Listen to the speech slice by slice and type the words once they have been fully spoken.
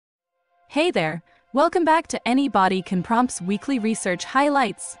Hey there, welcome back to Anybody Can Prompt's weekly research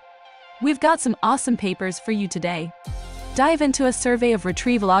highlights. We've got some awesome papers for you today. Dive into a survey of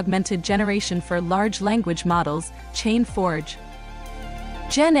retrieval augmented generation for large language models, ChainForge,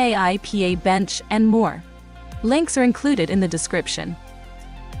 Gen AI PA Bench, and more. Links are included in the description.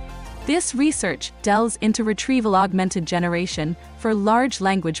 This research delves into retrieval augmented generation for large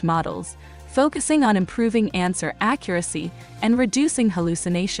language models, focusing on improving answer accuracy and reducing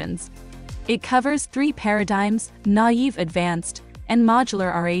hallucinations. It covers three paradigms: naive, advanced, and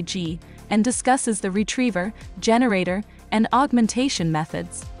modular RAG, and discusses the retriever, generator, and augmentation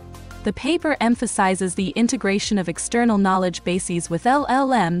methods. The paper emphasizes the integration of external knowledge bases with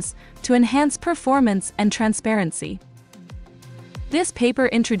LLMs to enhance performance and transparency. This paper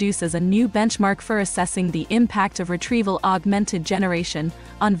introduces a new benchmark for assessing the impact of retrieval augmented generation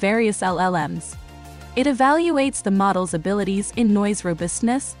on various LLMs. It evaluates the model's abilities in noise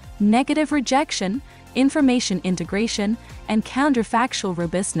robustness, negative rejection, information integration, and counterfactual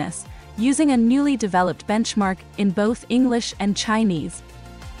robustness, using a newly developed benchmark in both English and Chinese.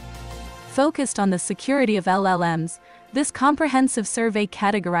 Focused on the security of LLMs, this comprehensive survey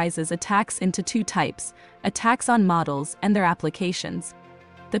categorizes attacks into two types: attacks on models and their applications.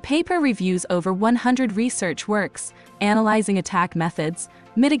 The paper reviews over 100 research works, analyzing attack methods,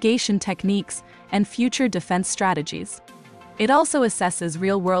 mitigation techniques, and future defense strategies. It also assesses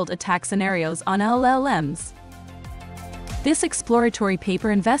real-world attack scenarios on LLMs. This exploratory paper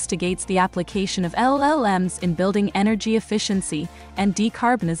investigates the application of LLMs in building energy efficiency and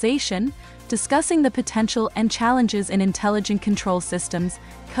decarbonization, discussing the potential and challenges in intelligent control systems,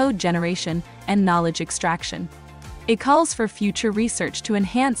 code generation, and knowledge extraction. It calls for future research to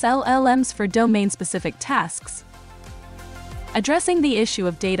enhance LLMs for domain-specific tasks. Addressing the issue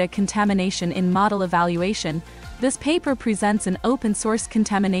of data contamination in model evaluation, this paper presents an open-source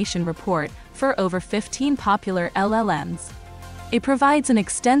contamination report for over 15 popular LLMs. It provides an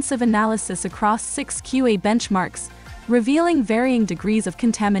extensive analysis across 6 QA benchmarks, revealing varying degrees of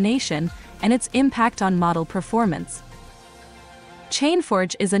contamination and its impact on model performance.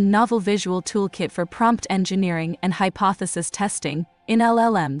 ChainForge is a novel visual toolkit for prompt engineering and hypothesis testing in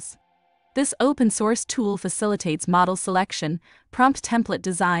LLMs. This open-source tool facilitates model selection, prompt template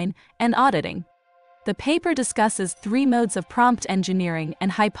design, and auditing. The paper discusses 3 modes of prompt engineering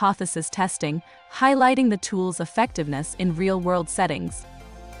and hypothesis testing, highlighting the tool's effectiveness in real-world settings.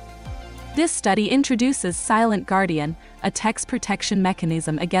 This study introduces Silent Guardian, a text protection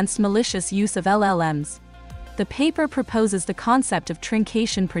mechanism against malicious use of LLMs. The paper proposes the concept of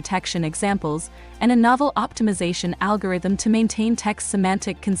truncation protection examples and a novel optimization algorithm to maintain text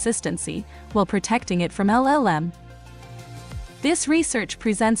semantic consistency while protecting it from LLM. This research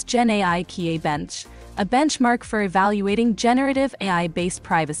presents Gen AI PA Bench, a benchmark for evaluating generative AI-based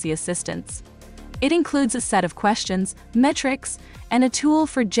privacy assistance. It includes a set of questions, metrics, and a tool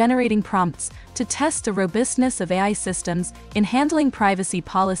for generating prompts to test the robustness of AI systems in handling privacy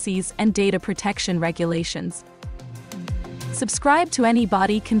policies and data protection regulations. Subscribe to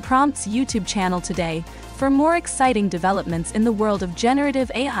Anybody Can Prompt's YouTube channel today for more exciting developments in the world of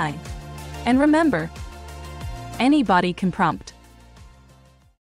generative AI. And remember, anybody can prompt.